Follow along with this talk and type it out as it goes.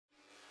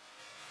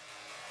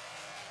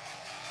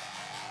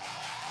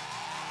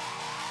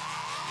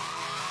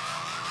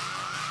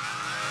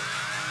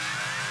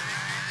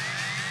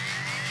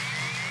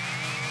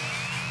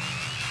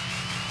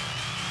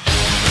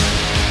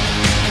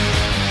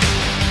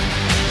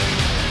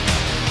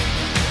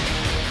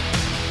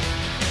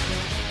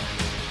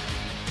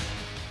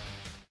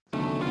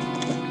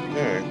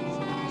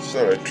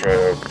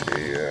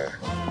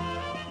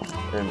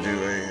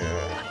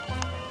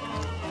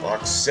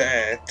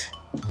set.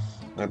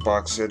 My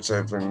box sets,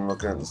 I've been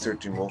looking at the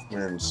 13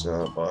 Wolfman's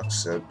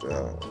box set.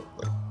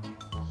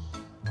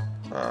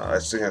 I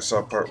think I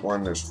saw part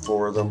 1, there's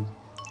 4 of them.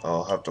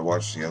 I'll have to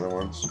watch the other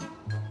ones.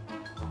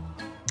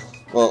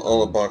 Well,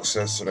 all the box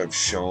sets that I've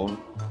shown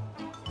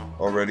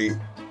already,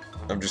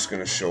 I'm just going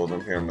to show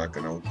them here. I'm not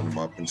going to open them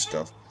up and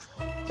stuff.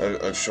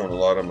 I've shown a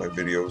lot of my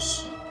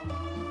videos,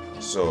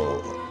 so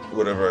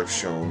whatever I've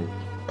shown,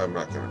 I'm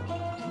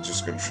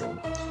just going to show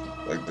them.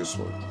 Like this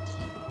one.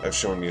 I've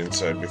shown the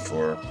inside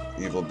before.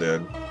 Evil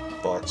Dead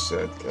box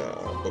set,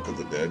 Book of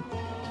the Dead.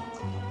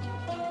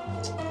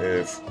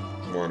 If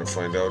you want to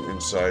find out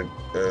inside,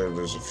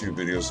 there's a few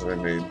videos that I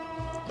made.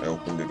 I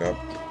opened it up.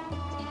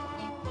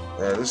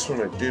 This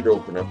one I did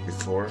open up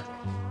before.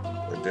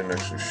 I didn't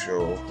actually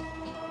show.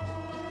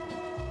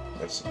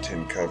 That's a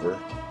tin cover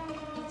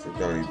for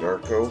Donnie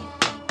Darko.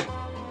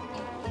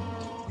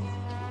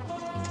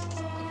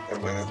 I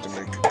might have to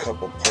make a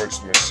couple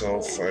parts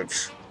myself. I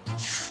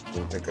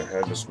didn't think I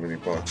had this many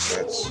box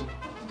sets.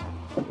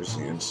 There's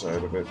the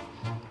inside of it.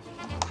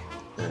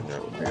 And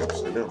that would be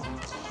upside down.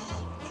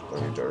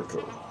 Donnie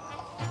Darko.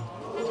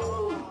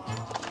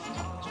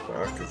 The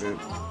back of it.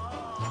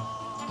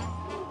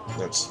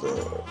 That's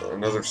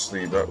another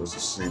sleeve. That was the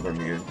sleeve on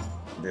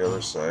the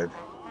other side.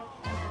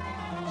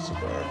 It's the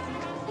back.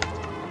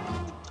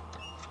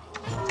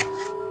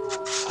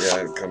 Yeah,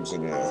 it comes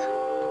in a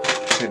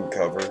tin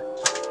cover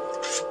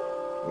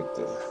with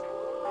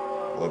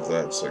love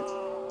that. It's like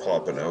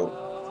popping out.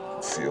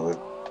 You feel it.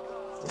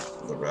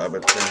 The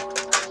rabbit thing.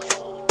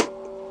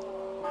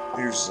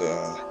 Here's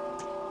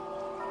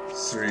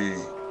 3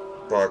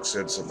 box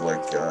sets of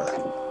like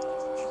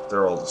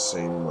they're all the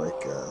same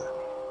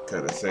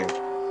kind of thing.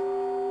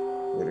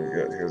 What do we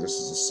got here? This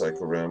is a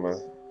Psychorama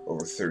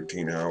over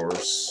 13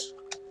 hours.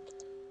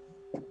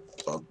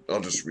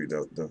 I'll just read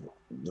out the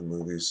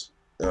movies.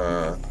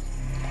 How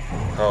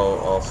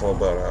Awful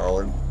About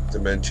Alan,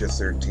 Dementia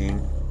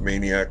 13,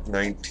 Maniac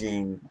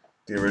 19,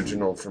 the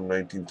original from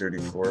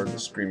 1934, The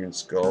Screaming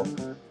Skull,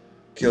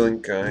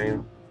 Killing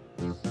Kind,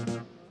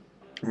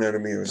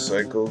 Anatomy of a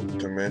Psycho,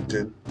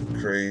 Demented,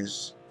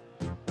 Craze,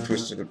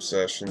 Twisted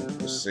Obsession,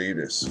 The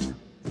Sadist.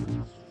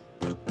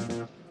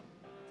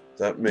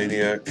 That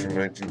Maniac from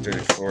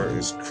 1934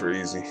 is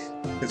crazy.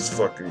 It's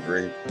fucking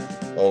great.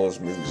 All those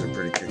movies are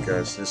pretty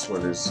kick-ass. This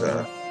one is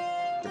the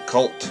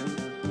Cult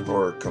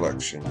Horror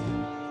Collection.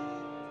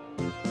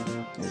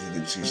 As you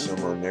can see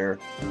some on there.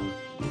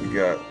 We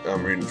got,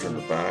 I'm reading from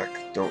the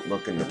back, Don't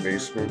Look in the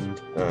Basement,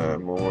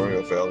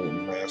 Memorial Valley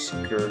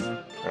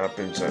Massacre,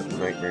 Happens at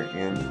Nightmare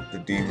Inn, The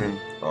Demon,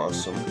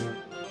 awesome.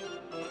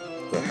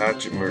 The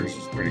Hatchet Murders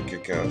is pretty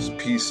kick-ass.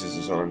 Pieces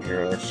is on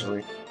here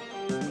actually.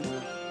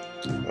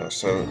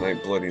 Silent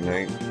Night, Bloody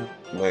Night,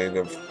 Night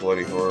of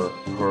Bloody Horror,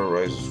 Horror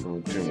Rises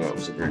from the Tomb, that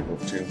was a great one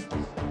too.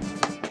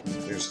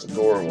 There's the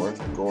Gore one,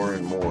 Gore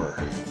and More.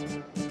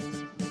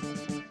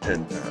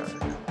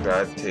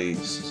 Bad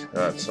Taste,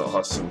 that's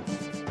awesome.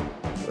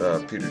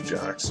 Peter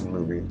Jackson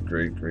movie,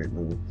 great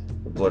movie.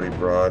 The Bloody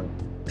Broad,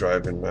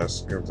 Drive-In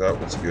Massacre, that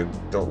was good.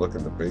 Don't Look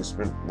in the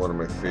Basement, one of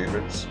my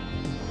favorites.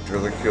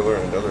 Driller Killer,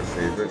 another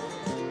favorite.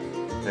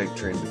 Night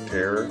Train to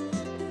Terror.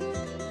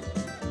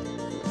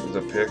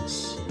 The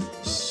Pix,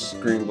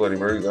 Scream Bloody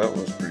Murder, that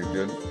one was pretty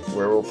good.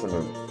 Werewolf in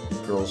a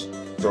Girl's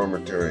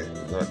Dormitory,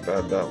 not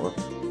bad that one.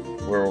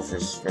 Werewolf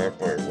vs.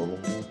 Vampire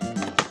Woman.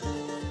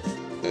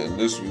 And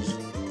this was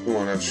the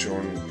one I've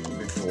shown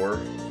before.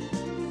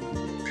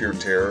 Pure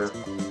Terror.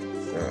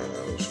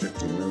 There's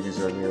 15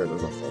 movies on here, I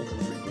don't know if I can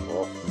read them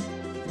all.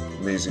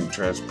 Amazing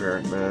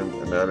Transparent Man,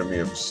 Anatomy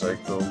of a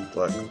Psycho,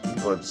 Black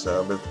Blood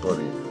Sabbath,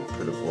 Bloody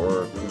Pit of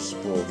Horror,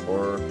 Crucible of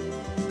Horror,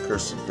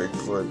 Curse of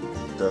Bigfoot,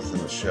 Death in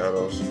the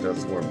Shadows,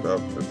 Death Warmed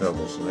Up, The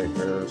Devil's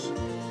Nightmares,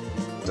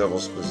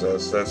 Devil's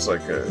Possessed. That's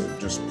like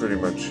just pretty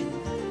much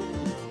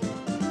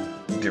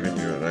giving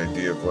you an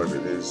idea of what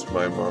it is.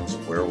 My Mom's a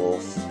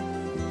Werewolf.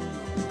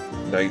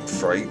 Night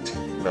Fright,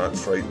 not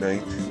Fright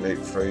Night, Night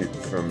Fright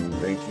from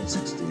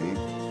 1968.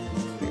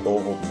 The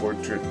Oval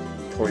Portrait,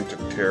 Point of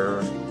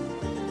Terror,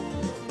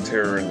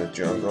 Terror in the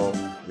Jungle,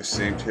 The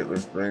Saved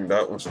Hitler's Brain,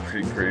 that one's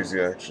pretty crazy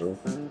actually.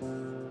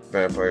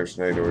 Vampire's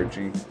Night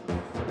Orgy,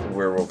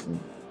 Werewolf in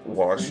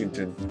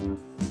Washington,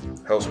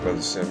 House by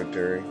the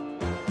Cemetery.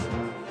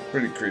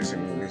 Pretty crazy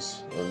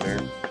movies on there.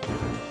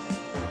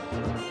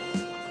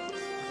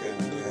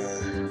 And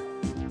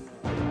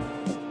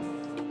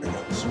I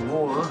got some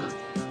more.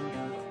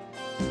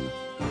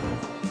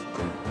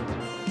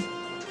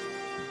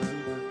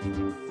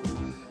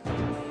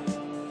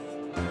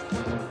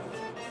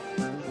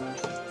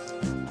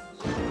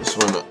 This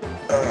one,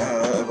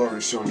 I've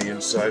already shown the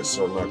inside,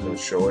 so I'm not going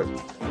to show it.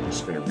 I'm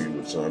just going to read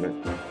what's on it.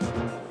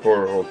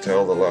 Horror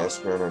Hotel, The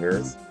Last Man on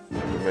Earth,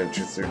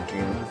 Dementia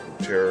 13,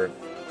 Terror,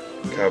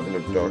 Cabin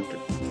of Dr.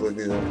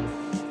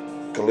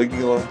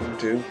 Caligula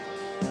 2,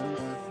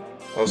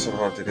 House on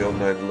Haunted Hill,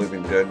 Night of the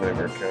Living Dead,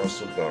 Nightmare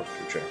Castle, Dr.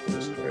 Jekyll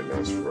is right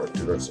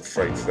now. That's a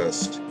Fright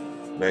Fest,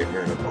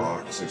 Nightmare in a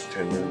Box. There's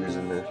 10 movies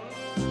in there.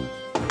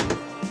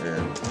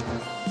 And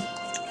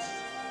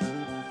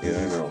yeah,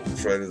 I know,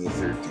 Friday the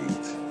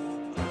 13th.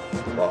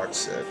 box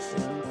set.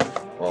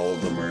 All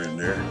of them are in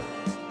there.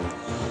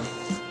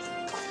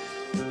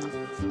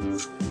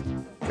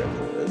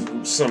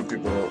 Some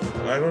people,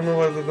 I don't know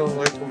why they don't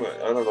like them.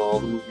 I don't know, all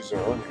the movies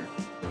are on here.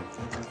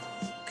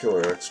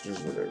 Killer extras,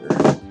 whatever.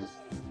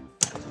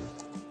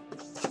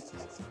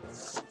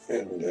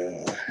 And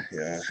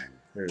yeah,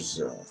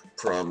 there's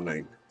prom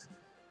night.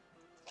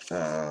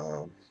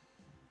 Got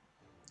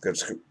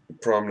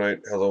prom night,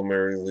 Hello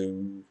Mary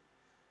Lou,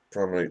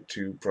 prom night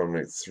 2, prom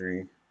night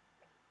 3,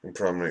 and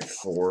prom night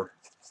 4.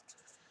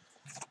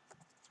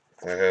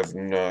 I have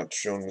not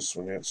shown this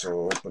one yet, so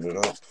I'll open it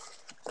up.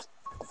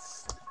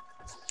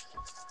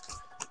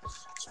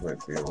 This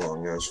might be a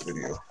long ass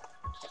video.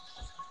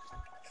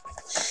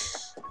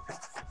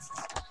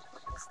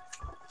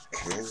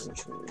 Okay,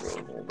 which one we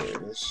got? Oh,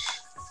 there it is.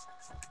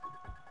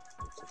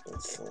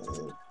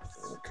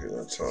 Okay,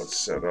 that's how it's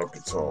set up.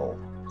 It's all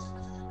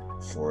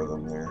 4 of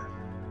them there.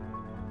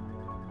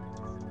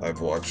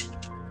 I've watched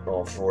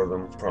all 4 of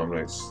them. Prom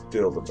night's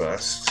still the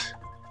best.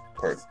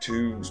 Part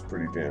 2 is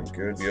pretty damn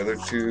good. The other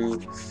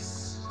 2,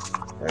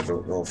 I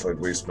don't know if I'd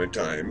waste my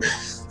time.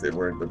 They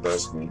weren't the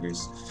best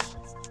movies,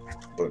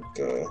 but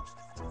a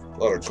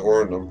lot of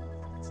gore in them.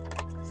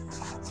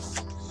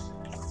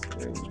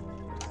 And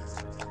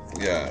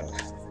yeah,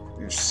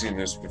 you've seen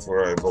this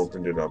before. I've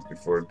opened it up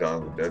before.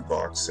 Dawn of the Dead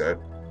box set.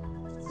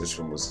 This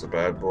one was the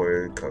bad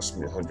boy. It cost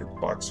me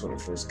 $100 when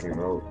it first came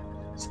out.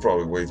 It's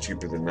probably way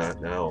cheaper than that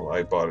now.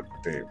 I bought it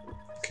the day it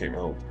came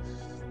out.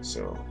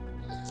 So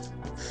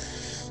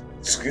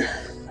it's good.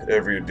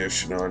 Every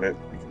edition on it.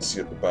 You can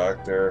see at the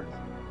back there.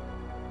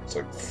 It's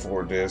like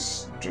 4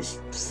 discs.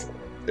 Just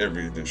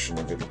every edition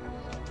of it.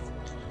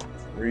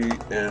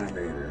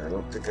 Reanimator. I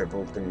don't think I've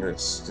opened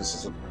this. This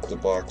is the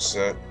box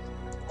set.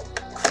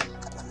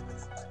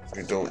 If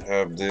you don't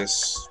have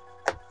this,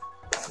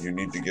 you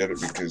need to get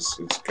it because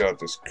it's got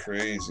this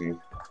crazy.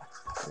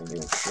 I'm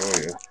going to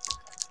show you.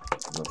 I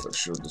don't know if I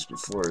showed this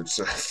before. It's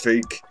a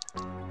fake.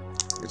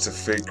 It's a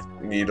fake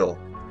needle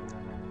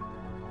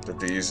that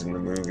they use in the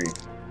movie.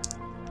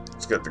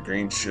 It's got the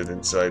green shit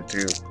inside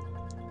too.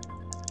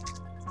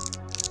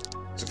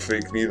 It's a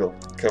fake needle.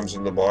 Comes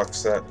in the box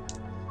set.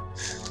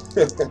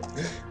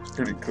 It's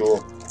pretty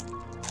cool.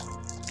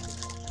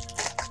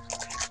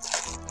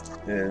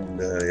 And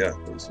yeah,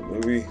 there's the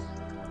movie.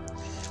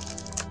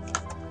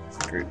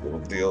 Great little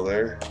deal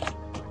there.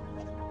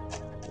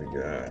 We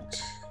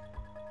got,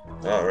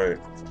 alright,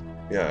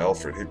 yeah,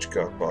 Alfred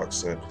Hitchcock box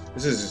set.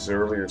 This is his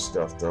earlier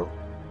stuff though.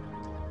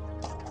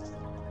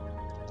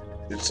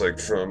 It's like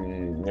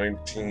from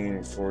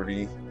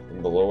 1940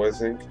 and below, I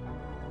think.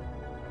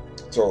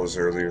 It's all his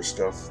earlier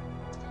stuff.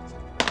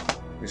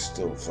 He's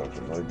still a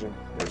fucking legend.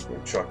 There's my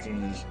Chucky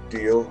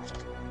deal.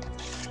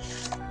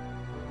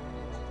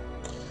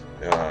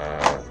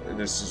 And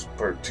this is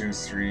part 2,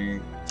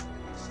 3.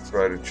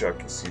 Bride of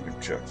Chucky, Seed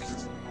of Chucky.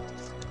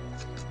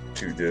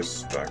 2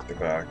 discs back to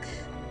back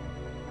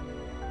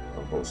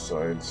on both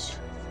sides.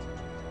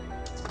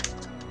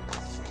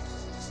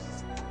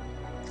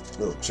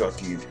 Little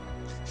Chucky,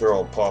 they're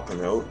all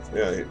popping out.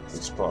 Yeah,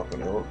 it's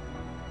popping out.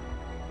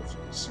 If you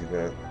can see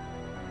that,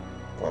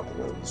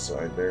 popping out the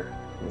side there.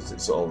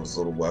 It's all his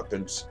little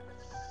weapons.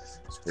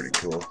 It's pretty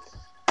cool.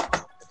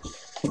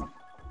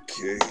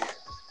 Okay,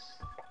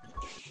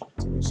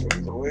 throw this out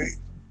of the way.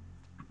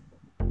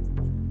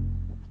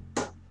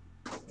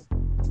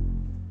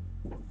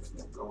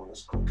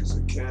 As quick as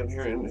I can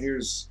here, and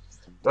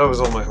that was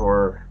all my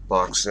horror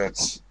box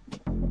sets,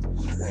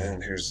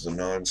 and here's the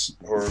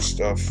non-horror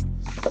stuff.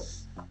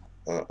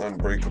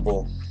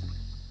 Unbreakable,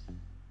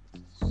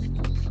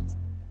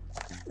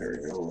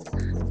 there you go.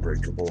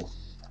 Unbreakable,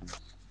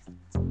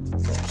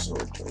 also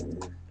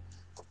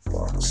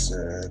box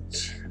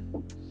set.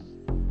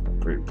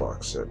 Great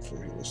box set for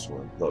me, this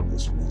one. Love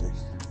this movie.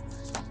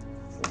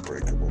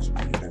 Unbreakable's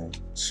beating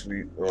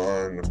sweet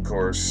on, of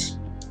course.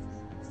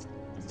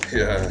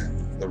 Yeah,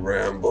 the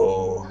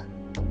Rambo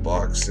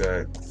box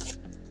set.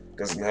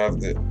 Doesn't have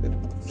the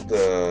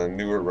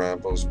newer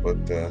Rambos, but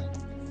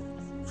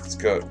it's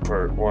got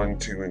part 1,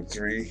 2, and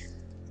 3.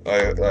 I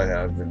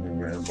have the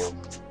new Rambo.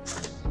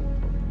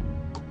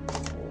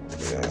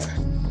 Yeah.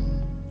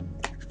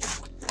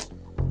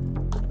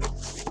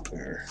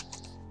 There.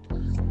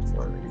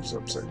 Oh, he's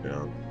upside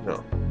down.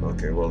 No.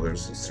 Okay, well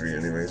there's the 3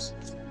 anyways.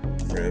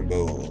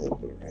 Rambo, a little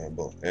bit of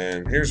Rambo.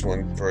 And here's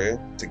one for you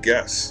to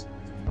guess.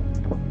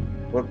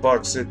 What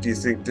box set do you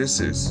think this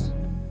is?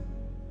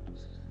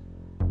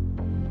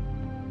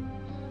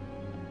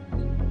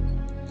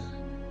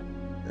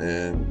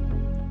 And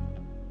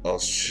I'll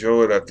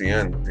show it at the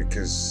end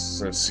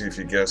because let's see if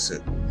you guess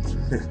it.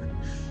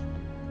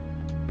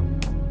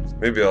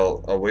 Maybe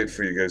I'll wait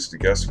for you guys to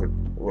guess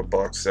what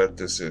box set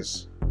this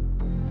is.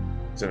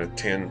 It's in a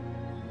tin,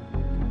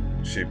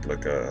 shaped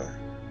like a.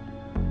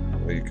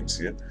 Well, you can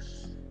see it.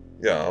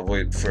 Yeah, I'll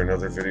wait for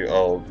another video.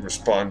 I'll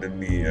respond in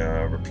the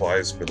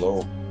replies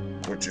below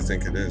what you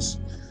think it is,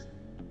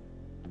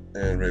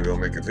 and maybe I'll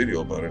make a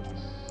video about it.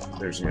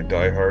 There's my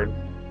Die Hard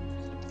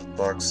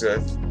box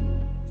set.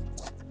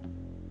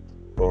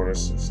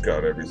 bonus. It's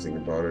got everything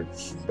about it.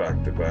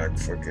 Back to back,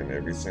 fucking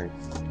everything.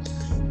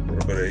 A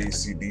little bit of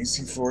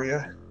AC/DC for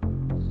you.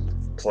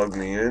 Plug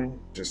me in.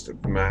 Just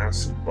a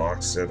massive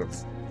box set of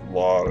a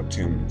lot of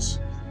tunes.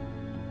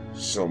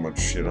 So much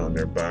shit on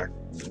there,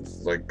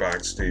 like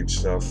backstage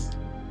stuff.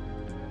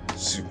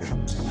 Super.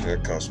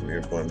 That cost me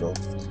a bundle.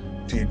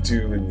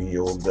 T2 and the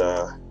old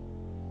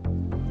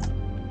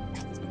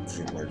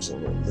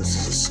this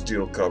is a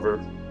steel cover.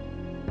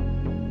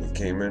 It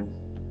came in.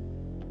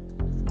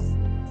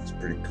 It's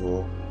pretty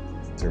cool.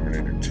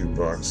 Terminator 2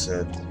 box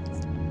set.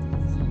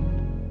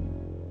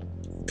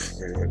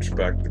 Pretty much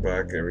back to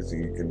back,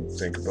 everything you can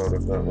think about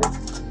of that one.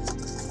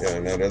 Yeah,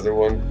 and that other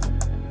one,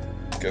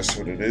 guess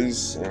what it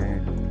is,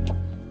 and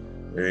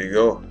there you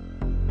go.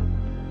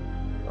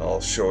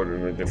 I'll show it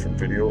in a different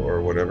video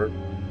or whatever.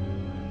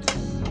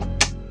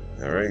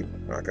 Alright,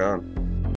 rock on.